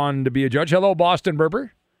on to be a judge. Hello, Boston Burper.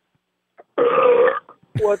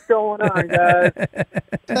 What's going on, guys?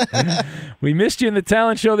 We missed you in the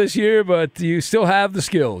talent show this year, but you still have the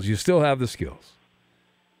skills. Yes,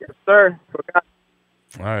 sir.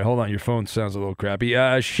 All right, hold on. Your phone sounds a little crappy.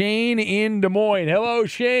 Shane in Des Moines. Hello,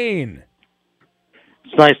 Shane.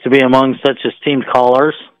 It's nice to be among such esteemed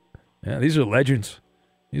callers. Yeah, these are legends.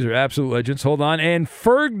 These are absolute legends. Hold on. And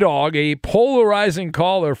Ferg Dog, a polarizing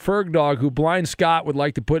caller, Ferg Dog, who Blind Scott would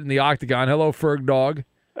like to put in the octagon. Hello, Ferg Dog.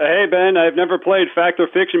 Hey, Ben. I've never played Fact or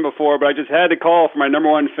Fiction before, but I just had to call for my number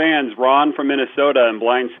one fans, Ron from Minnesota and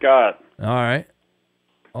Blind Scott. All right.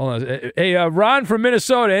 Hold on. Hey, Ron from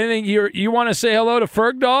Minnesota, anything you want to say hello to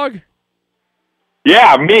Ferg Dog?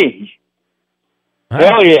 Yeah, me.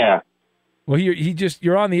 Hell yeah. Well,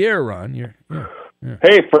 you're on the air, Ron. Yeah.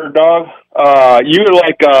 Hey, Fur Dog. You're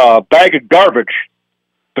like a bag of garbage,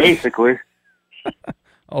 basically.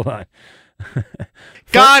 Hold on.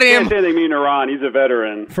 Got him. I can't say anything mean to Ron. He's a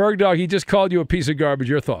veteran. Ferg Dog, he just called you a piece of garbage.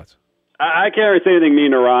 Your thoughts? I can't really say anything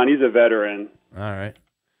mean to Ron. He's a veteran. All right.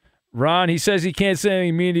 Ron, he says he can't say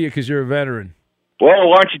anything mean to you because you're a veteran. Well,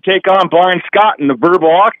 why don't you take on Blind Scott in the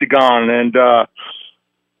verbal octagon and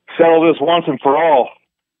settle this once and for all?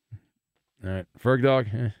 All right. Ferg Dog?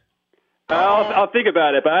 I'll think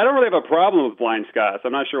about it, but I don't really have a problem with Blind Scott, so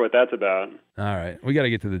I'm not sure what that's about. All right. We got to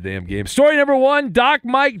get to the damn game. Story number 1, Doc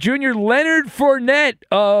Mike Jr., Leonard Fournette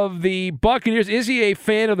of the Buccaneers. Is he a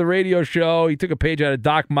fan of the radio show? He took a page out of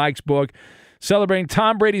Doc Mike's book. Celebrating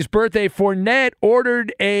Tom Brady's birthday, Fournette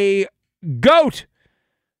ordered a goat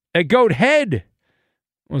head. It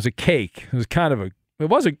was a cake. It was it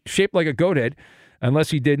wasn't shaped like a goat head.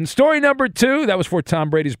 Unless he didn't. Story number 2, that was for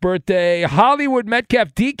Tom Brady's birthday. Hollywood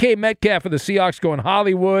Metcalf, DK Metcalf of the Seahawks going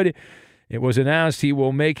Hollywood. It was announced he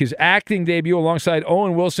will make his acting debut alongside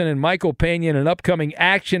Owen Wilson and Michael Pena in an upcoming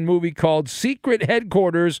action movie called Secret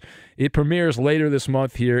Headquarters. It premieres later this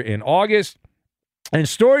month here in August. And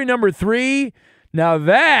story number 3, now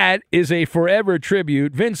that is a forever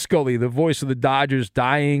tribute. Vince Scully, the voice of the Dodgers,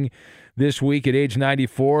 dying this week at age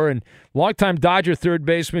 94. And longtime Dodger third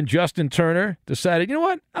baseman Justin Turner decided, you know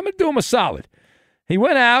what, I'm going to do him a solid. He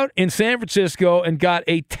went out in San Francisco and got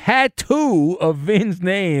a tattoo of Vin's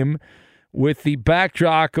name with the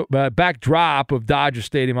backdrop of Dodger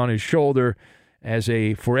Stadium on his shoulder as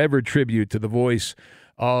a forever tribute to the voice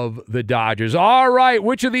of the Dodgers. All right,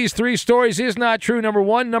 which of these 3 stories is not true? Number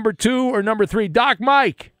 1, number 2, or number 3? Doc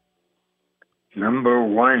Mike. Number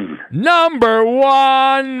 1. Number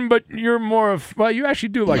 1, but you're more of, well, you actually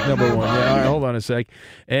do like number 1. Yeah, all right, hold on a sec.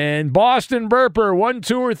 And Boston Burper, 1,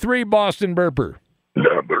 2, or 3, Boston Burper?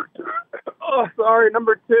 Number 2. Oh, sorry,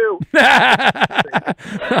 number 2.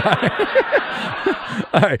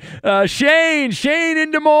 All right, Shane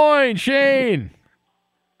in Des Moines. Shane.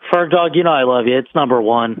 Ferg Dog, you know I love you. It's number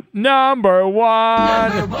 1. Number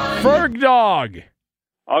 1. Ferg Dog.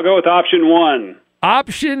 I'll go with option 1.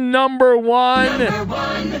 Option number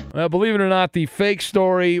 1. Well, believe it or not, the fake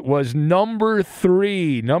story was number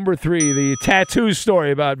 3. Number 3, the tattoo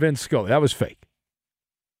story about Vince Scully. That was fake.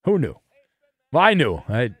 Who knew? Well, I knew.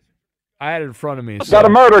 I had it in front of me. Got a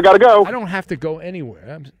murder. Got to go. I don't have to go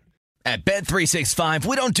anywhere. At Bet365,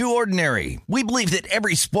 we don't do ordinary. We believe that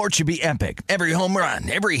every sport should be epic. Every home run,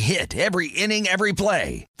 every hit, every inning, every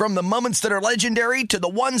play. From the moments that are legendary to the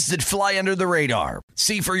ones that fly under the radar.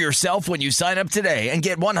 See for yourself when you sign up today and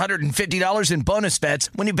get $150 in bonus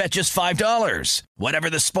bets when you bet just $5. Whatever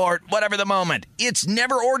the sport, whatever the moment, it's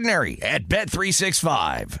never ordinary at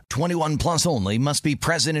Bet365. 21 plus only. Must be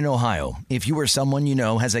present in Ohio. If you or someone you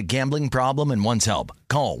know has a gambling problem and wants help,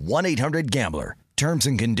 call 1-800-GAMBLER. Terms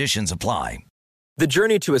and conditions apply. The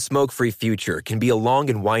journey to a smoke-free future can be a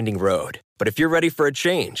long and winding road. But if you're ready for a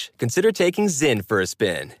change, consider taking Zyn for a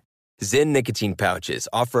spin. Zyn nicotine pouches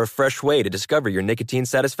offer a fresh way to discover your nicotine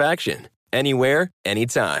satisfaction. Anywhere,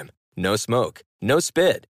 anytime. No smoke, no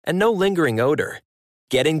spit, and no lingering odor.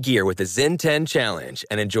 Get in gear with the Zyn 10 Challenge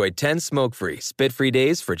and enjoy 10 smoke-free, spit-free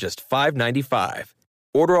days for just $5.95.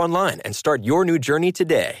 Order online and start your new journey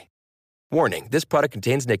today. Warning, this product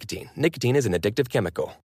contains nicotine. Nicotine is an addictive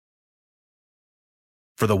chemical.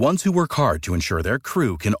 For the ones who work hard to ensure their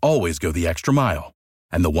crew can always go the extra mile,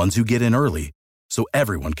 and the ones who get in early so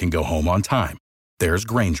everyone can go home on time, there's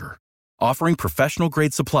Grainger, offering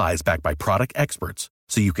professional-grade supplies backed by product experts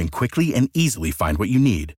so you can quickly and easily find what you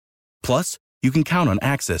need. Plus, you can count on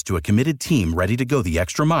access to a committed team ready to go the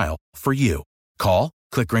extra mile for you. Call,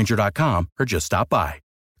 click Grainger.com, or just stop by.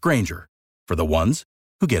 Grainger, for the ones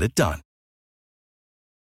who get it done.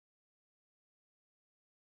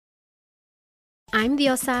 I'm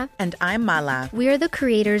Diosa. And I'm Mala. We are the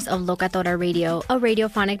creators of Locatora Radio, a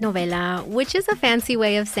radiophonic novela, which is a fancy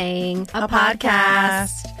way of saying a podcast.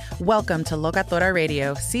 Welcome to Locatora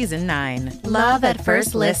Radio, Season 9. Love at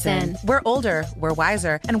first listen. We're older, we're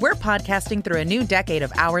wiser, and we're podcasting through a new decade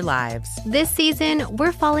of our lives. This season,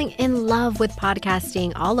 we're falling in love with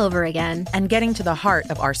podcasting all over again. And getting to the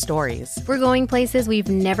heart of our stories. We're going places we've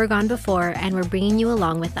never gone before, and we're bringing you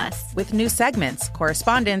along with us. With new segments,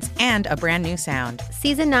 correspondence, and a brand new sound.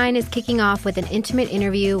 Season 9 is kicking off with an intimate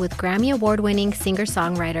interview with Grammy Award-winning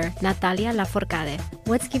singer-songwriter Natalia Lafourcade.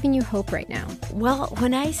 What's giving you hope right now? Well,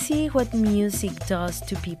 when I see what music does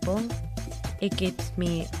to people, it gives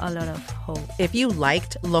me a lot of hope. If you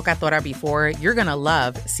liked Locatora before, you're going to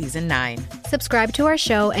love Season 9. Subscribe to our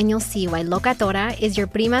show and you'll see why Locatora is your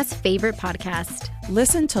prima's favorite podcast.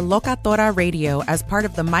 Listen to Locatora Radio as part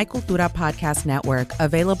of the My Cultura Podcast Network,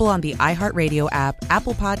 available on the iHeartRadio app,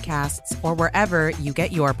 Apple Podcasts, or wherever you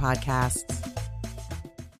get your podcasts.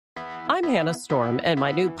 I'm Hannah Storm, and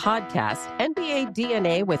my new podcast, NBA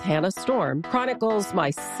DNA with Hannah Storm, chronicles my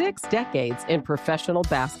 6 decades in professional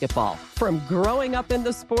basketball. From growing up in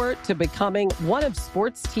the sport to becoming one of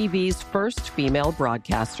sports TV's first female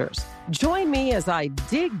broadcasters. Join me as I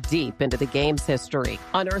dig deep into the game's history,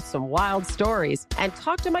 unearth some wild stories, and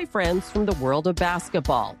talk to my friends from the world of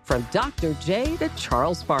basketball, from Dr. J to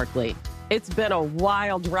Charles Barkley. It's been a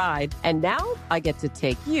wild ride, and now I get to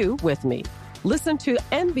take you with me. Listen to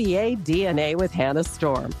NBA DNA with Hannah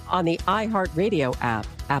Storm on the iHeartRadio app,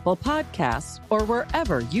 Apple Podcasts, or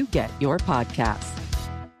wherever you get your podcasts.